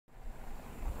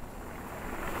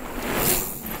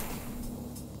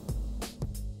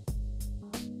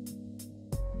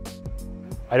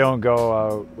I don't go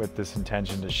out with this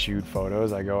intention to shoot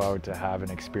photos. I go out to have an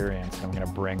experience, and I'm going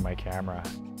to bring my camera.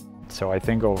 So I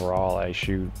think overall I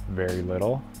shoot very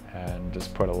little and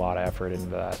just put a lot of effort into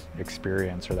that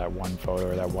experience or that one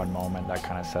photo or that one moment that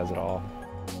kind of says it all.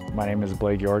 My name is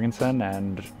Blake Jorgenson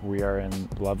and we are in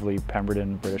lovely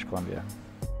Pemberton, British Columbia.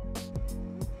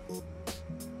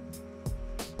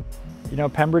 You know,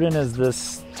 Pemberton is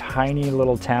this tiny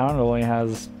little town. It only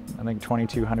has, I think,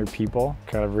 2,200 people,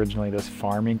 kind of originally this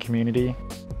farming community.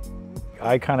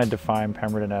 I kind of define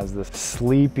Pemberton as this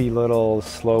sleepy little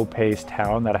slow-paced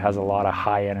town that has a lot of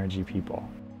high-energy people.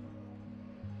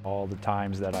 All the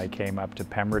times that I came up to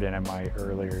Pemberton in my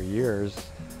earlier years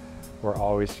were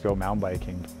always to go mountain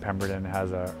biking. Pemberton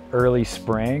has an early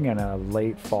spring and a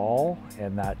late fall,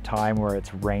 and that time where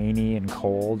it's rainy and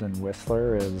cold and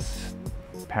Whistler is,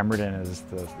 Pemberton is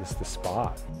the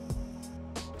spot.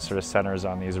 It sort of centers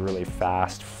on these really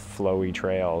fast, flowy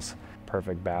trails.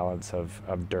 Perfect balance of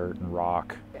dirt and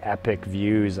rock. Epic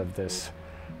views of this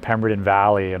Pemberton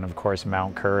Valley and of course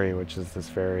Mount Currie, which is this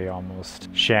very almost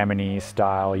Chamonix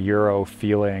style, Euro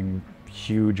feeling,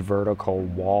 huge vertical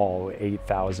wall,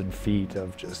 8,000 feet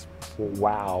of just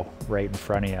wow, right in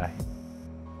front of you.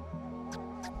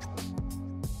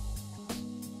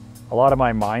 A lot of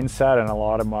my mindset and a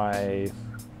lot of my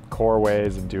core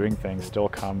ways of doing things still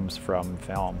comes from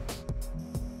film.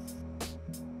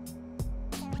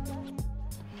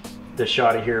 This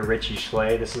shot of here, Richie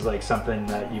Schley, this is like something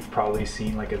that you've probably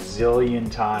seen like a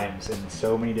zillion times in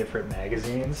so many different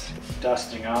magazines.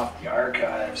 Dusting off the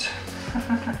archives.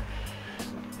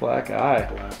 Black eye.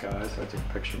 Black eye, so I took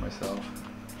a picture of myself.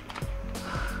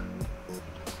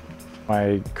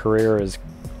 My career is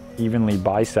evenly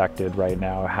bisected right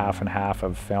now, half and half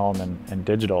of film and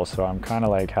digital, so I'm kind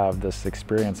of like have this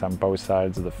experience on both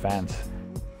sides of the fence.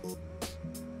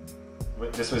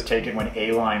 This was taken when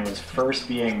A-Line was first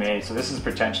being made, so this is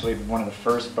potentially one of the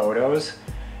first photos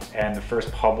and the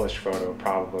first published photo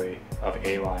probably of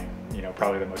A-Line, you know,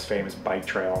 probably the most famous bike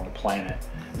trail on the planet.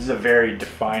 This is a very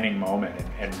defining moment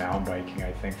in mountain biking,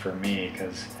 I think, for me,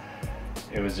 because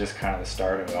it was just kind of the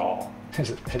start of it all. Here's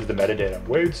the metadata.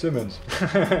 Wade Simmons.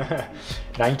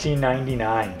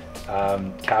 1999,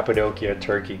 Cappadocia,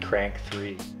 Turkey, Crank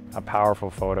 3. A powerful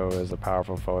photo is a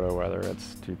powerful photo, whether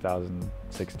it's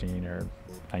 2016 or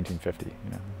 1950, you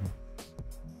know.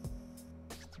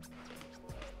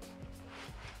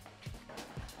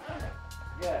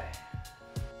 Yeah.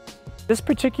 This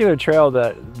particular trail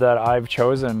that I've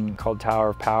chosen, called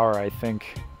Tower of Power, I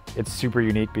think it's super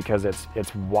unique because it's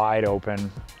wide open.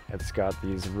 It's got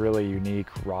these really unique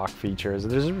rock features.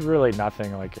 There's really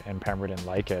nothing like in Pemberton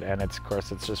like it, and of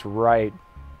course it's just right,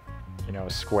 you know,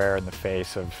 square in the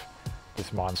face of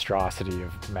this monstrosity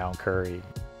of Mount Currie.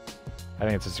 I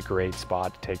think it's just a great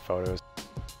spot to take photos.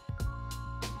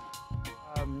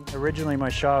 Originally my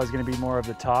shot was going to be more of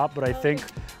the top, but I think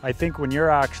when you're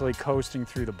actually coasting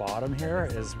through the bottom here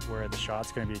is where the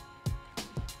shot's going to be.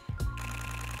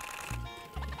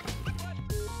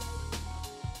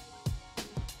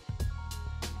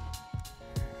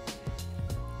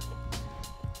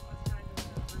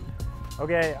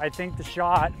 Okay, I think the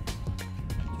shot,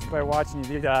 just by watching you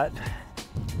do that,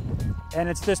 and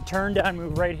it's this turn down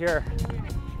move right here.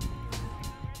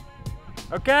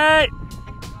 Okay!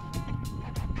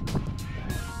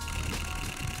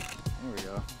 There we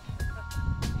go.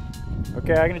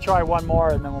 Okay, I'm gonna try one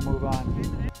more and then we'll move on.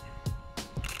 There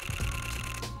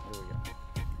we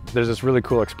go. There's this really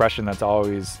cool expression that's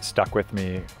always stuck with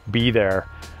me. Be there,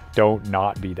 don't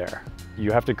not be there.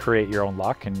 You have to create your own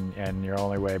luck, and your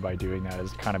only way by doing that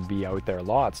is kind of be out there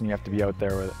lots, and you have to be out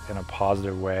there in a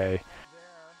positive way.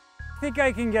 I think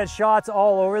I can get shots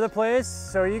all over the place,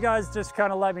 so you guys just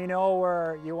kind of let me know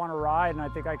where you want to ride, and I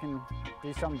think I can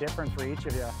do something different for each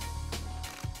of you.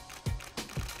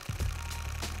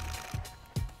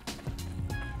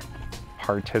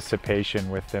 Participation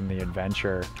within the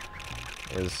adventure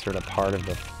is sort of part of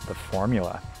the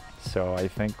formula. So I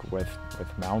think with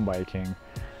mountain biking,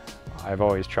 I've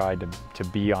always tried to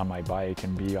be on my bike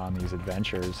and be on these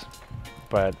adventures.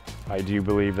 But I do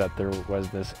believe that there was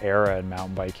this era in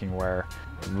mountain biking where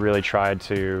I really tried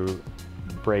to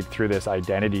break through this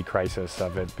identity crisis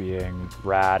of it being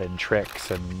rad and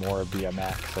tricks and more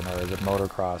BMX, and or is it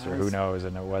motocross or who knows,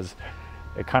 and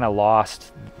it kind of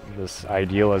lost this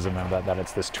idealism of that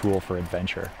it's this tool for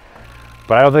adventure.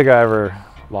 But I don't think I ever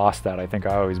lost that. I think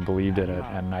I always believed in it,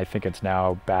 and I think it's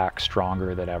now back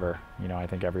stronger than ever. You know, I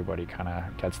think everybody kind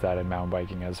of gets that, and mountain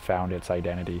biking has found its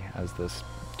identity as this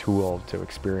tool to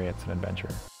experience an adventure.